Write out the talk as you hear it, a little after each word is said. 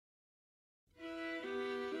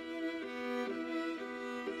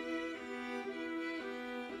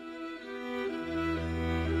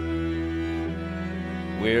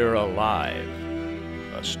We're Alive,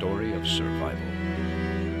 a story of survival.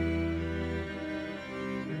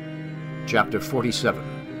 Chapter 47.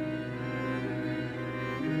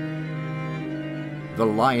 The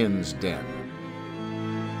Lion's Den.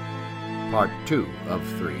 Part 2 of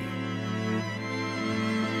 3.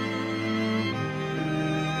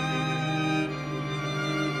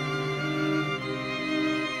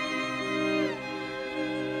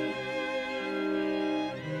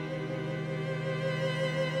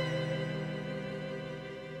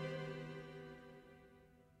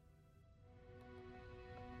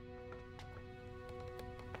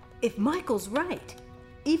 If Michael's right,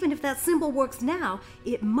 even if that symbol works now,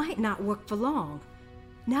 it might not work for long.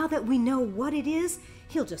 Now that we know what it is,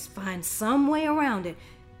 he'll just find some way around it.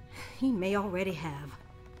 He may already have.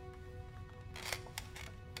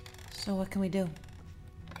 So what can we do?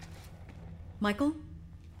 Michael,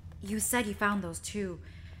 you said you found those two.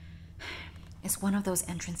 Is one of those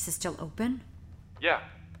entrances still open? Yeah,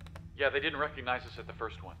 they didn't recognize us at the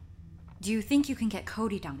first one. Do you think you can get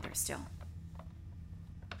Cody down there still?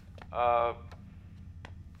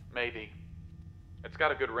 Maybe. It's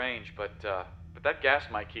got a good range, but that gas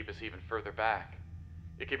might keep us even further back.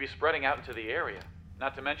 It could be spreading out into the area.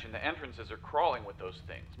 Not to mention the entrances are crawling with those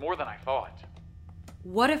things, more than I thought.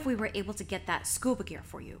 What if we were able to get that scuba gear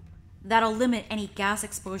for you? That'll limit any gas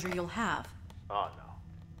exposure you'll have. Oh no.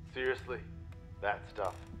 Seriously? That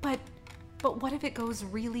stuff? But what if it goes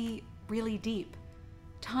really, really deep?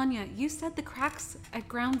 Tanya, you said the cracks at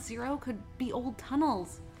Ground Zero could be old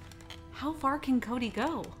tunnels. How far can Cody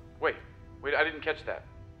go? Wait, I didn't catch that.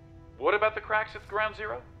 What about the cracks at Ground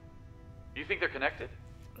Zero? You think they're connected?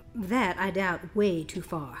 That I doubt way too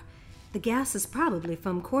far. The gas is probably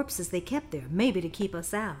from corpses they kept there, maybe to keep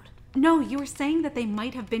us out. No, you were saying that they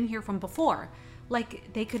might have been here from before.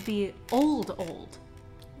 Like, they could be old.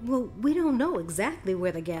 Well, we don't know exactly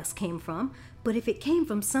where the gas came from, but if it came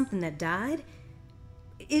from something that died,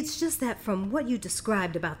 it's just that from what you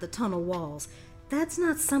described about the tunnel walls, that's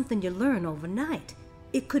not something you learn overnight.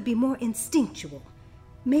 It could be more instinctual.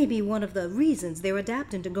 Maybe one of the reasons they're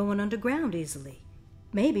adapting to going underground easily.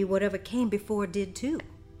 Maybe whatever came before did too.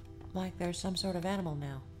 Like there's some sort of animal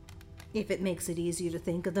now. If it makes it easier to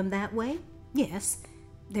think of them that way, yes.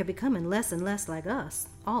 They're becoming less and less like us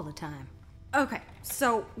all the time. Okay,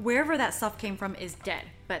 so wherever that stuff came from is dead,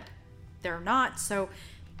 but they're not, so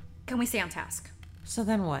can we stay on task? So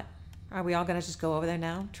then what? Are we all gonna just go over there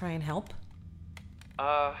now, try and help?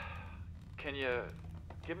 Can you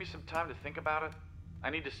give me some time to think about it? I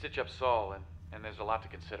need to stitch up Saul, and there's a lot to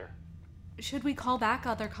consider. Should we call back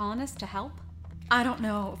other colonists to help? I don't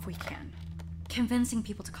know if we can. Convincing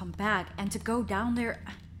people to come back and to go down there...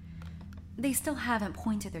 They still haven't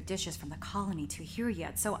pointed their dishes from the colony to here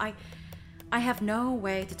yet, so I have no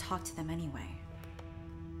way to talk to them anyway.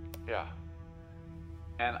 Yeah.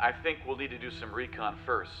 And I think we'll need to do some recon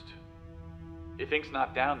first. If Ink's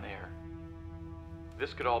not down there,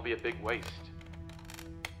 this could all be a big waste.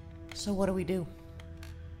 So what do we do?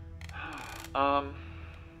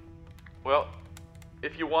 Well,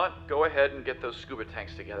 if you want, go ahead and get those scuba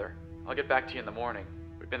tanks together. I'll get back to you in the morning.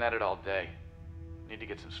 We've been at it all day. Need to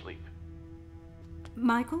get some sleep.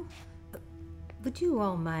 Michael, would you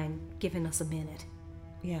all mind giving us a minute?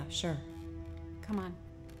 Yeah, sure. Come on.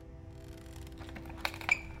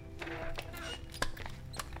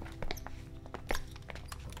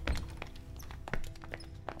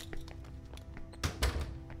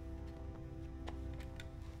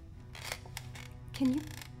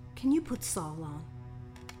 Can you put Saul on?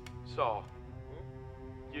 Saul,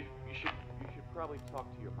 you should probably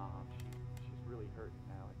talk to your mom. She's really hurting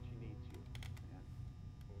now, and she needs you, man.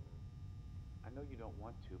 I know you don't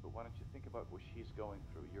want to, but why don't you think about what she's going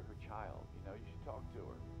through? You're her child, you know. You should talk to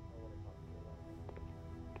her.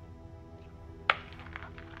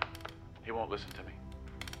 He won't listen to me.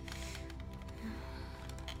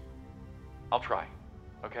 I'll try,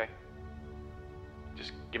 okay?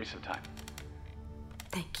 Just give me some time.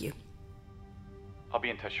 Thank you. I'll be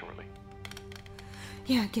in touch shortly.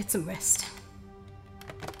 Yeah, get some rest.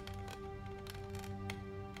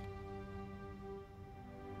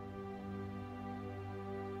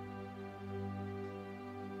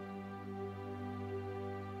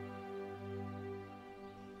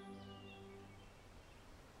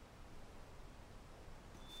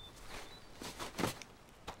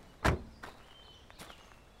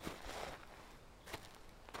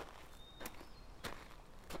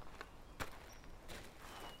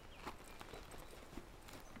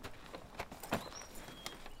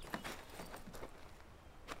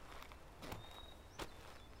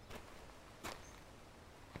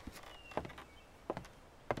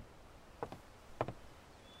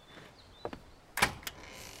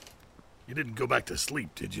 You didn't go back to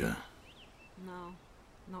sleep, did you? No,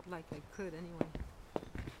 not like I could anyway.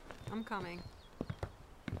 I'm coming.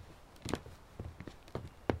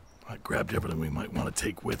 I grabbed everything we might want to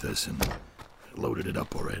take with us and loaded it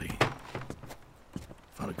up already.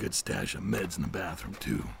 Found a good stash of meds in the bathroom,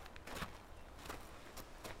 too.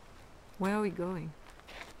 Where are we going?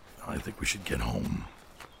 I think we should get home.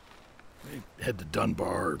 Maybe head to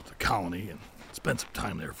Dunbar, the colony, and spend some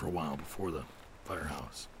time there for a while before the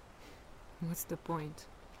firehouse. What's the point?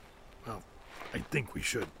 Well, I think we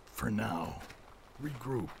should, for now,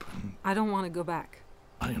 regroup and... I don't want to go back.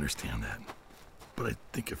 I understand that. But I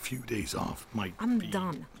think a few days off might I'm be...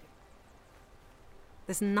 done.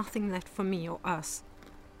 There's nothing left for me or us.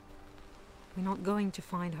 We're not going to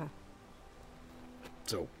find her.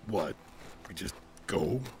 So what? We just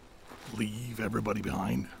go? Leave everybody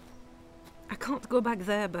behind? I can't go back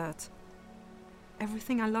there, Bert.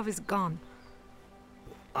 Everything I love is gone.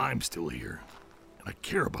 I'm still here, and I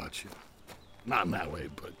care about you. Not in that way,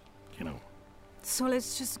 but, you know. So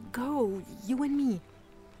let's just go, you and me.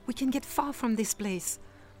 We can get far from this place.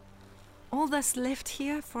 All that's left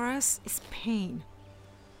here for us is pain.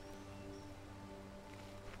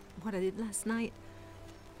 What I did last night,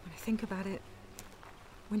 when I think about it,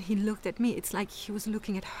 when he looked at me, it's like he was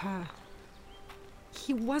looking at her.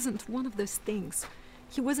 He wasn't one of those things.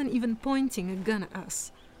 He wasn't even pointing a gun at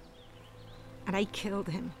us. And I killed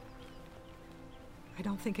him. I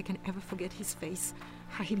don't think I can ever forget his face,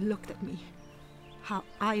 how he looked at me, how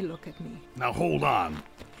I look at me. Now hold on.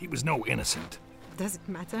 He was no innocent. Does it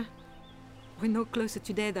matter? We're no closer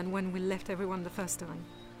today than when we left everyone the first time.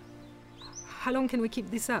 How long can we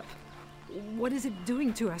keep this up? What is it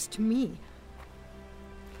doing to us, to me?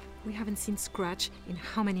 We haven't seen Scratch in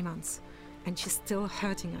how many months, and she's still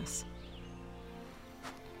hurting us.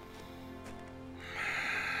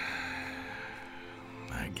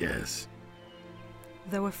 I guess.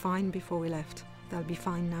 They were fine before we left. They'll be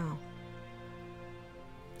fine now.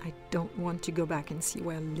 I don't want to go back and see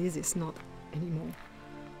where Liz is not anymore.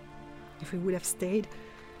 If we would have stayed,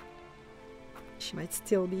 she might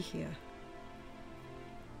still be here.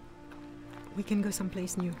 We can go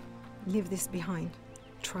someplace new. Leave this behind.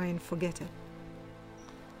 Try and forget it.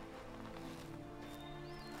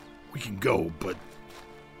 We can go, but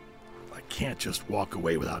I can't just walk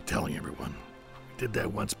away without telling everyone. We did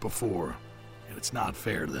that once before, and it's not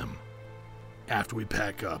fair to them. After we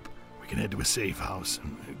pack up, we can head to a safe house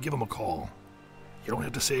and give them a call. You don't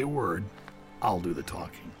have to say a word. I'll do the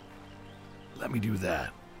talking. Let me do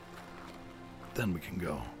that. Then we can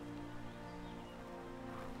go.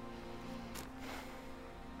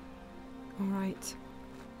 All right.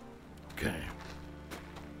 Okay.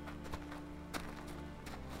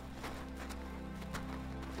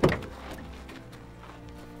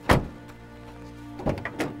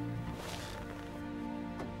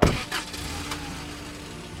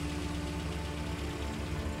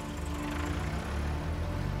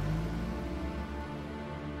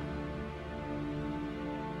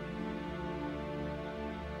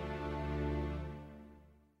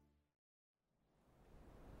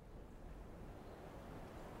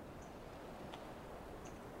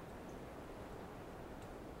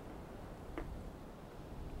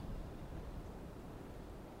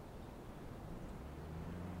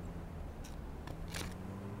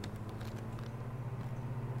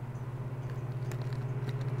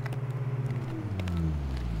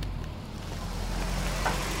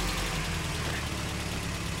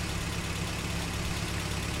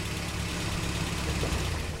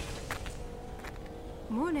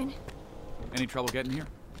 Morning. Any trouble getting here?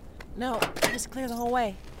 No, just clear the whole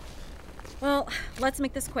way. Well, let's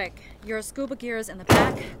make this quick. Your scuba gear is in the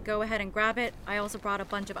back. Go ahead and grab it. I also brought a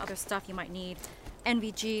bunch of other stuff you might need.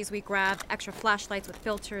 NVGs we grabbed, extra flashlights with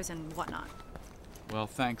filters and whatnot. Well,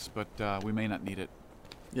 thanks, but we may not need it.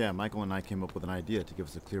 Yeah, Michael and I came up with an idea to give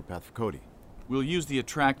us a clear path for Cody. We'll use the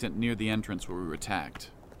attractant near the entrance where we were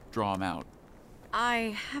attacked. Draw him out.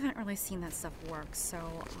 I haven't really seen that stuff work, so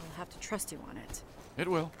I'll have to trust you on it. It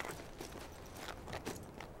will.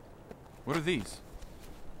 What are these?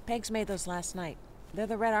 Pegs made those last night. They're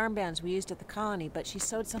the red armbands we used at the colony, but she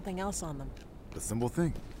sewed something else on them. A simple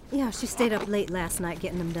thing. Yeah, she stayed up late last night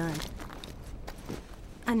getting them done.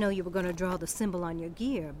 I know you were going to draw the symbol on your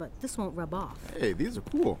gear, but this won't rub off. Hey, these are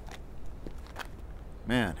cool.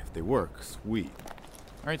 Man, if they work, sweet.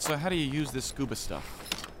 All right, so how do you use this scuba stuff?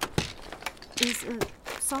 Is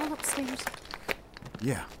Saul upstairs?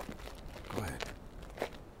 Yeah. Go ahead.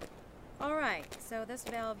 All right, so this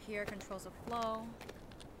valve here controls the flow.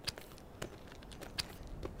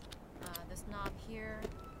 This knob here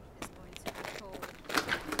is going to control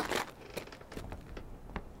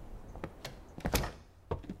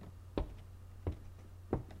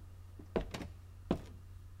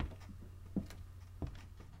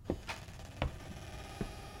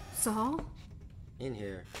Saul? In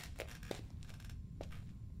here.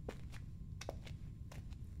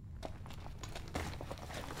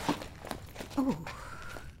 Oh.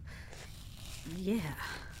 Yeah.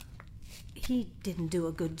 He didn't do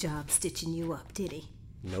a good job stitching you up, did he?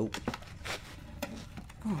 Nope.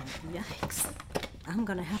 Oh, yikes. I'm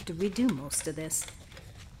gonna have to redo most of this.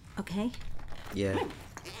 Okay? Yeah,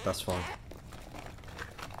 that's fine.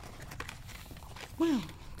 Well,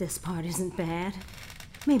 this part isn't bad.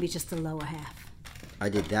 Maybe just the lower half. I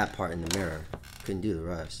did that part in the mirror. Couldn't do the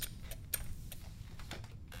rest.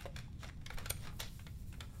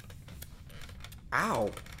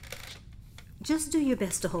 Ow! Just do your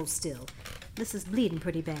best to hold still. This is bleeding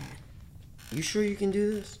pretty bad. You sure you can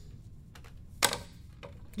do this?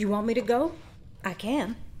 You want me to go? I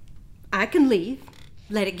can. I can leave.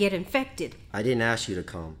 Let it get infected. I didn't ask you to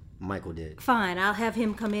come. Michael did. Fine, I'll have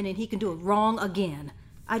him come in and he can do it wrong again.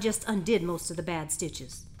 I just undid most of the bad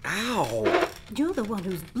stitches. Ow! You're the one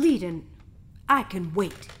who's bleeding. I can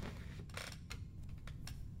wait.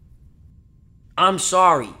 I'm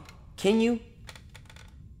sorry. Can you?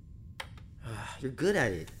 You're good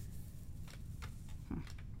at it.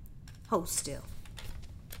 Hold still.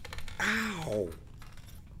 Ow!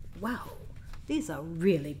 Wow, these are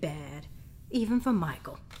really bad. Even for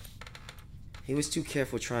Michael. He was too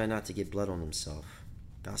careful trying not to get blood on himself.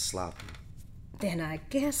 Got sloppy. Then I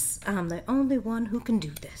guess I'm the only one who can do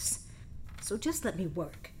this. So just let me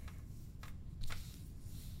work.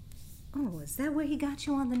 Oh, is that where he got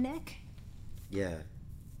you on the neck? Yeah.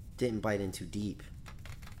 Didn't bite in too deep.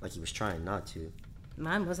 Like he was trying not to.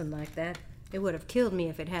 Mine wasn't like that. It would have killed me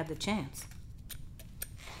if it had the chance.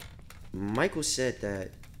 Michael said that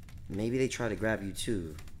maybe they tried to grab you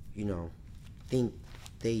too. You know, think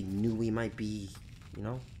they knew we might be, you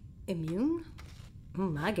know? Immune?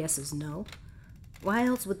 My guess is no. Why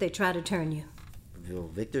else would they try to turn you? Well,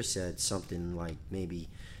 Victor said something like maybe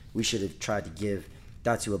we should have tried to give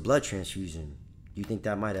Datu a blood transfusion. You think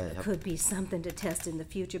that might have... Could be something to test in the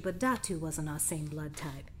future, but Datu wasn't our same blood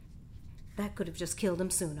type. That could have just killed him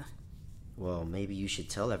sooner. Well, maybe you should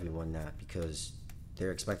tell everyone that because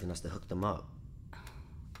they're expecting us to hook them up.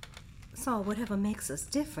 Saul, whatever makes us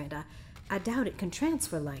different, I doubt it can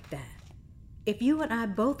transfer like that. If you and I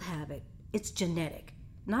both have it, it's genetic.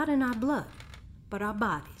 Not in our blood, but our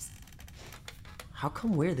bodies. How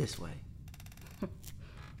come we're this way?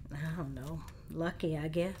 I don't know. Lucky, I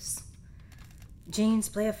guess. Genes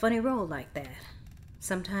play a funny role like that.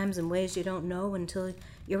 Sometimes in ways you don't know until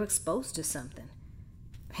you're exposed to something.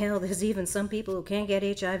 Hell, there's even some people who can't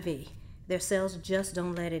get HIV. Their cells just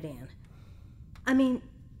don't let it in. I mean,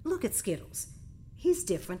 look at Skittles. He's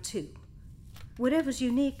different, too. Whatever's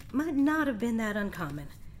unique might not have been that uncommon.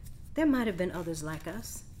 There might have been others like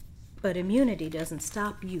us. But immunity doesn't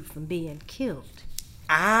stop you from being killed.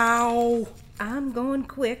 Ow! I'm going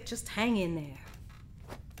quick. Just hang in there.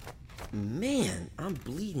 Man, I'm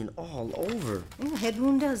bleeding all over. A head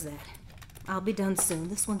wound does that. I'll be done soon.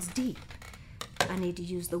 This one's deep. I need to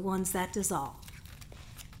use the ones that dissolve.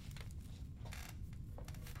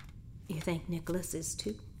 You think Nicholas is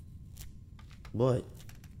too? What?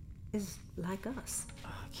 Is like us.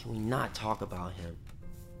 Can we not talk about him?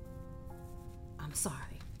 I'm sorry.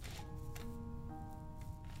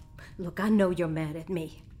 Look, I know you're mad at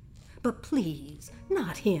me. But please,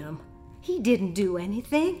 not him. He didn't do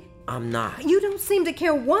anything. I'm not. You don't seem to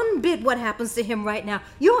care one bit what happens to him right now.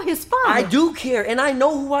 You're his father. I do care, and I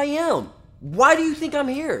know who I am. Why do you think I'm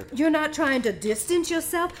here? You're not trying to distance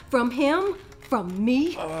yourself from him? From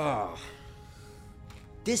me?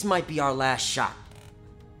 This might be our last shot.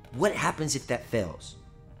 What happens if that fails?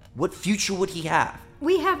 What future would he have?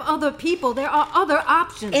 We have other people. There are other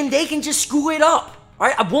options. And they can just screw it up. All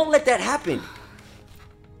right? I won't let that happen.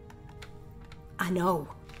 I know.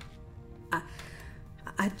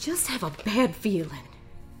 I just have a bad feeling.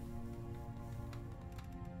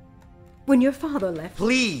 When your father left...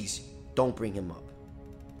 Please, don't bring him up.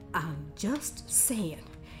 I'm just saying,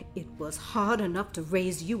 it was hard enough to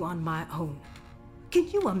raise you on my own. Can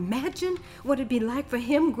you imagine what it'd be like for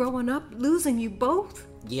him growing up, losing you both?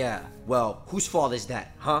 Yeah, well, whose fault is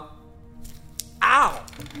that, huh? Ow!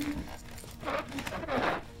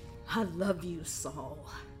 I love you, Saul.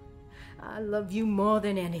 I love you more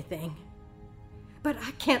than anything. But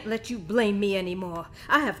I can't let you blame me anymore.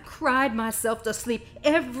 I have cried myself to sleep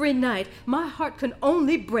every night. My heart can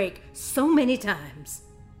only break so many times.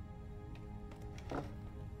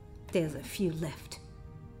 There's a few left.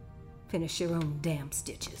 Finish your own damn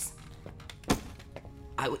stitches.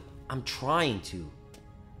 I'm trying to.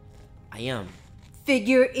 I am.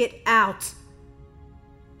 Figure it out.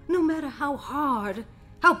 No matter how hard,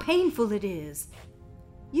 how painful it is.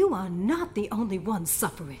 You are not the only one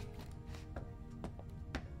suffering.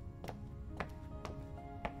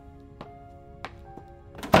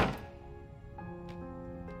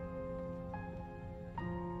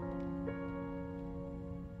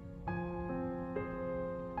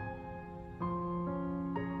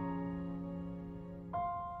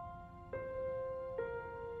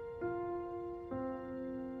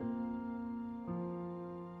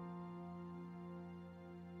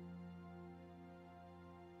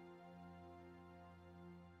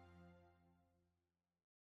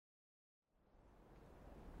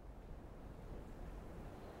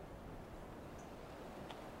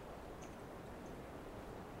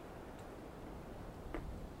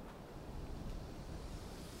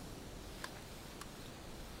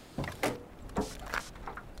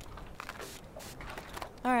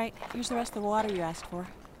 All right, here's the rest of the water you asked for.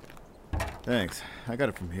 Thanks. I got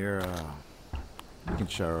it from here. We can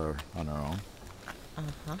shower on our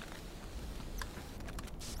own.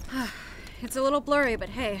 It's a little blurry, but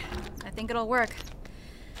hey, I think it'll work.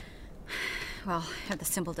 Well, if the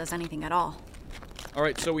symbol does anything at all. All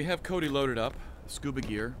right, so we have Cody loaded up, scuba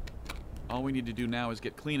gear. All we need to do now is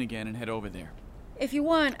get clean again and head over there. If you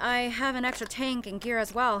want, I have an extra tank and gear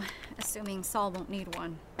as well, assuming Saul won't need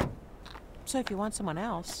one. So if you want someone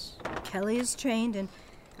else... Kelly is trained, and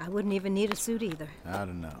I wouldn't even need a suit either. I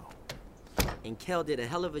don't know. And Kel did a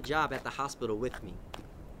hell of a job at the hospital with me.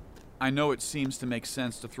 I know it seems to make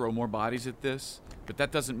sense to throw more bodies at this, but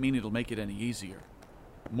that doesn't mean it'll make it any easier.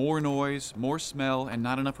 More noise, more smell, and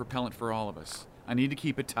not enough repellent for all of us. I need to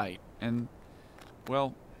keep it tight, and,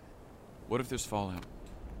 well, what if there's fallout?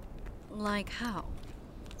 Like how?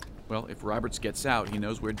 Well, if Roberts gets out, he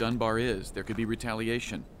knows where Dunbar is. There could be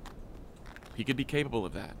retaliation. He could be capable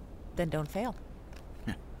of that. Then don't fail.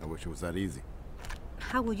 I wish it was that easy.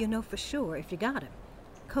 How will you know for sure if you got him?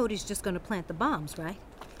 Cody's just gonna plant the bombs, right?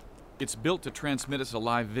 It's built to transmit us a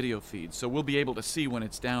live video feed, so we'll be able to see when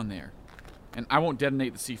it's down there. And I won't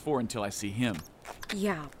detonate the C4 until I see him.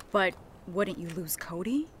 Yeah, but wouldn't you lose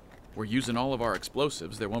Cody? We're using all of our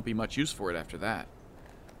explosives. There won't be much use for it after that.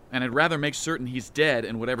 And I'd rather make certain he's dead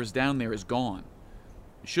and whatever's down there is gone.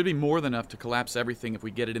 It should be more than enough to collapse everything if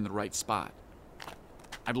we get it in the right spot.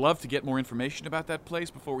 I'd love to get more information about that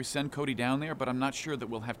place before we send Cody down there, but I'm not sure that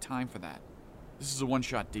we'll have time for that. This is a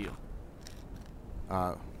one-shot deal.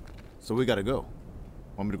 So we gotta go.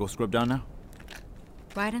 Want me to go scrub down now?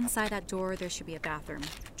 Right inside that door, there should be a bathroom.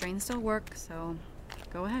 Drains still work, so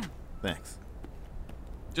go ahead. Thanks.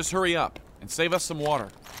 Just hurry up and save us some water.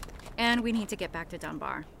 And we need to get back to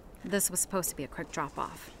Dunbar. This was supposed to be a quick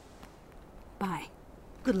drop-off. Bye.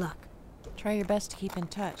 Good luck. Try your best to keep in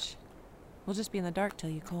touch. We'll just be in the dark till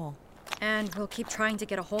you call. And we'll keep trying to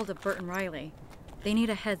get a hold of Bert and Riley. They need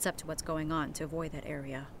a heads up to what's going on to avoid that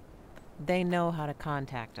area. They know how to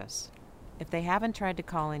contact us. If they haven't tried to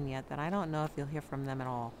call in yet, then I don't know if you'll hear from them at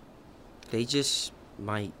all. They just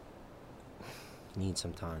might need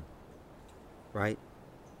some time. Right,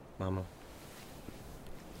 Mama?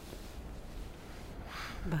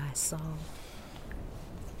 Bye, Saul.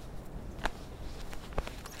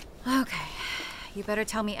 Okay. You better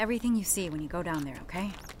tell me everything you see when you go down there,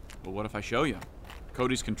 okay? Well, what if I show you?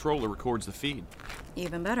 Cody's controller records the feed.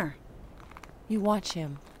 Even better. You watch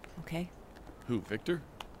him, okay? Who, Victor?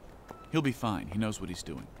 He'll be fine. He knows what he's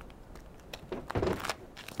doing.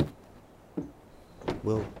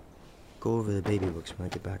 We'll go over the baby books when I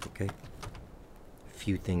get back, okay? A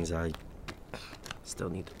few things I still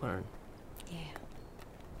need to learn. Yeah.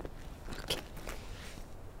 Okay.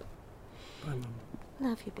 Bye, Mama.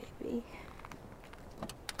 Love you, baby.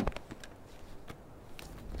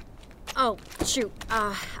 Oh, shoot.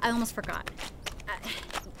 I almost forgot.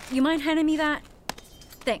 You mind handing me that?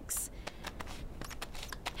 Thanks.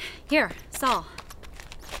 Here, Saul.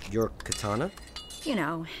 Your katana? You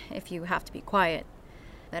know, if you have to be quiet.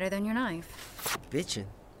 Better than your knife. Bitchin'.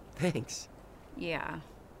 Thanks. Yeah.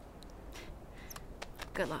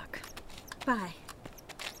 Good luck. Bye.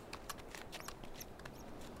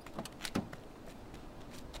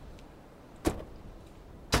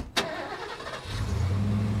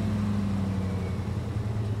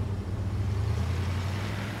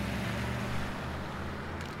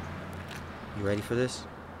 You ready for this?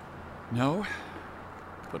 No,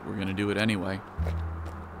 but we're gonna do it anyway.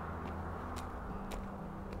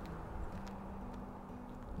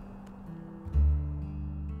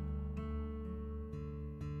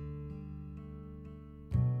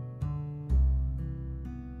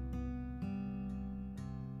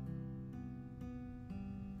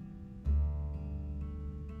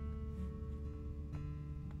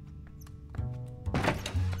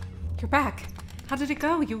 You're back. How did it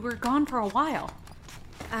go? You were gone for a while.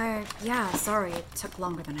 Yeah, sorry. It took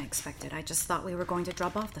longer than I expected. I just thought we were going to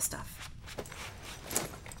drop off the stuff.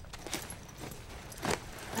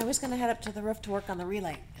 I was going to head up to the roof to work on the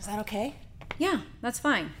relay. Is that okay? Yeah, that's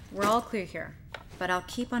fine. We're all clear here. But I'll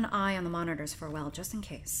keep an eye on the monitors for a while, just in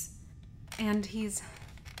case. And he's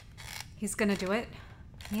gonna do it?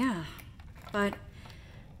 Yeah, but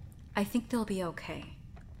I think they'll be okay.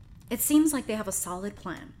 It seems like they have a solid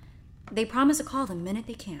plan. They promise to call the minute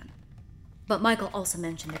they can. But Michael also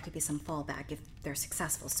mentioned there could be some fallback if they're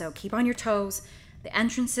successful, so keep on your toes. The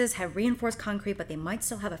entrances have reinforced concrete, but they might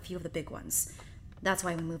still have a few of the big ones. That's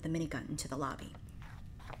why we moved the minigun into the lobby.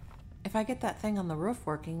 If I get that thing on the roof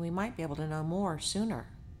working, we might be able to know more sooner.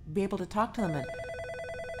 Be able to talk to them and...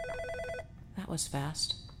 That was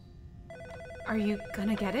fast. Are you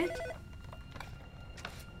gonna get it?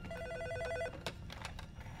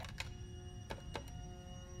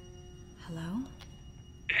 Hello?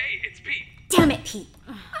 Hey, it's Pete. Damn it, Pete!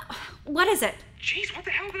 What is it? Jeez, what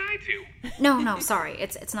the hell did I do? No, sorry.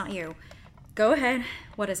 It's not you. Go ahead.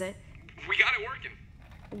 What is it? We got it working.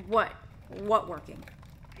 What working?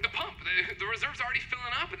 The pump. The reserve's already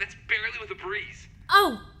filling up, and that's barely with a breeze.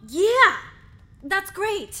 Oh, yeah! That's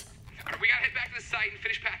great! We gotta head back to the site and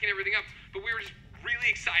finish packing everything up, but we were just really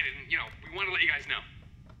excited, and, we wanted to let you guys know.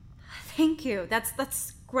 Thank you.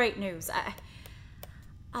 That's great news.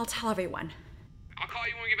 I'll tell everyone. I'll call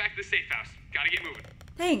you when we get back to the safe house. Gotta get moving.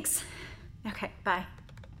 Thanks. Okay, bye.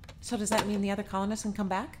 So does that mean the other colonists can come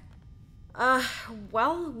back?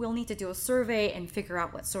 Well, we'll need to do a survey and figure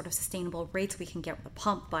out what sort of sustainable rates we can get with the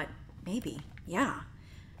pump, but maybe, yeah.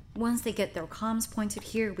 Once they get their comms pointed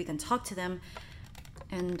here, we can talk to them,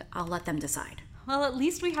 and I'll let them decide. Well, at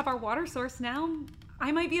least we have our water source now.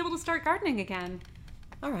 I might be able to start gardening again.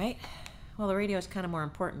 All right. Well, the radio is kind of more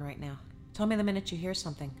important right now. Tell me the minute you hear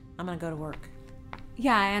something. I'm gonna go to work.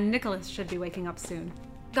 Yeah, and Nicholas should be waking up soon.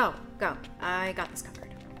 Go. I got this covered.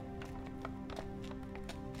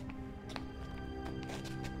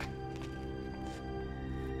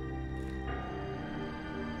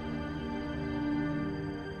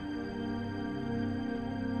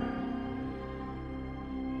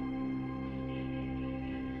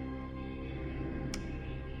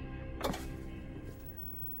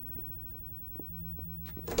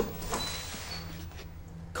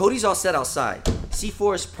 Cody's all set outside.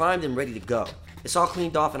 C4 is primed and ready to go. It's all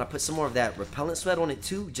cleaned off, and I put some more of that repellent sweat on it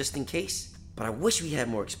too, just in case. But I wish we had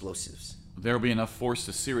more explosives. There'll be enough force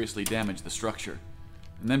to seriously damage the structure.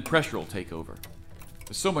 And then pressure will take over.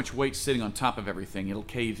 There's so much weight sitting on top of everything, it'll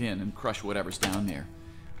cave in and crush whatever's down there.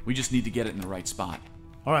 We just need to get it in the right spot.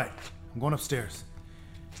 All right, I'm going upstairs.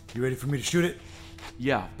 You ready for me to shoot it?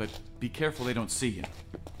 Yeah, but be careful they don't see you.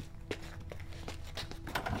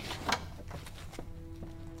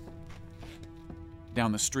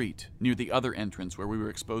 Down the street, near the other entrance where we were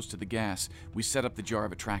exposed to the gas, we set up the jar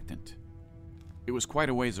of attractant. It was quite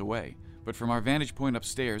a ways away, but from our vantage point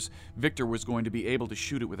upstairs, Victor was going to be able to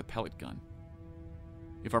shoot it with a pellet gun.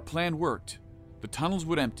 If our plan worked, the tunnels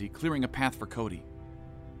would empty, clearing a path for Cody.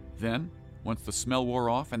 Then, once the smell wore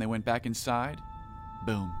off and they went back inside,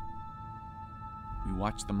 boom. We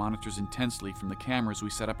watched the monitors intensely from the cameras we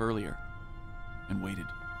set up earlier, and waited.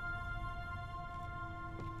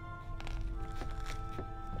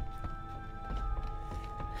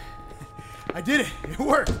 I did it. It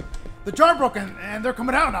worked. The jar broke and they're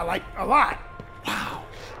coming out now, like a lot. Wow.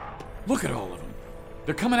 Look at all of them.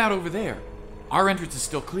 They're coming out over there. Our entrance is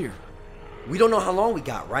still clear. We don't know how long we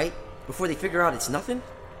got, right? Before they figure out it's nothing?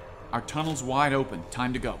 Our tunnel's wide open.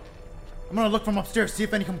 Time to go. I'm gonna look from upstairs, see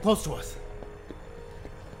if any come close to us.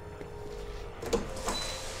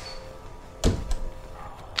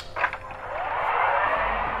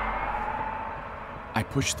 I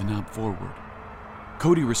pushed the knob forward.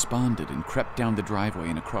 Cody responded and crept down the driveway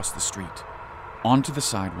and across the street, onto the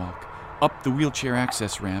sidewalk, up the wheelchair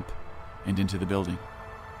access ramp, and into the building.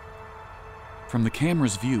 From the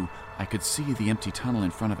camera's view, I could see the empty tunnel in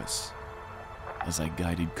front of us as I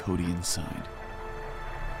guided Cody inside.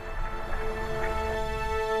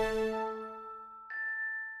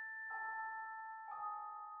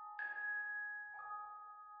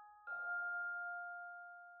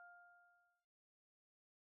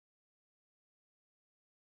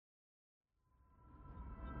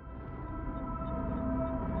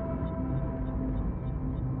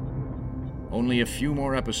 Only a few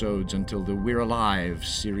more episodes until the We're Alive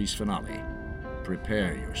series finale.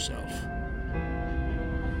 Prepare yourself.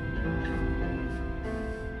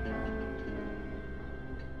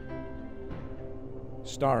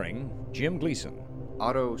 Starring Jim Gleason,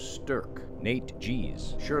 Otto Stirk, Nate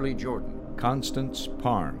Gies, Shirley Jordan, Constance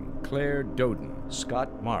Parham, Claire Doden,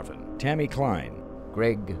 Scott Marvin, Tammy Klein,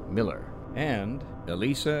 Greg Miller. And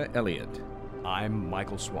Elisa Elliott. I'm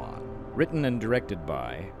Michael Swan. Written and directed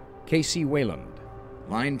by Casey Wayland.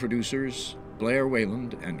 Line producers Blair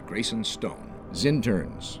Wayland and Grayson Stone.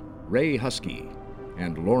 Zinterns Ray Husky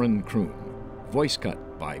and Lauren Kroom. Voice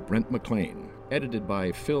cut by Brent McLean. Edited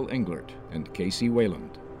by Phil Englert and Casey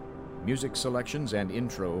Wayland. Music selections and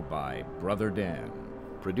intro by Brother Dan.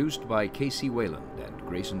 Produced by Casey Wayland and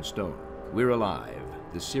Grayson Stone. We're Alive,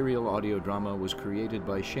 the serial audio drama, was created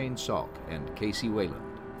by Shane Salk and Casey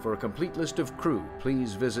Wayland. For a complete list of crew,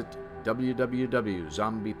 please visit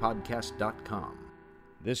www.zombiepodcast.com.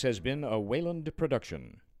 This has been a Wayland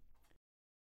production.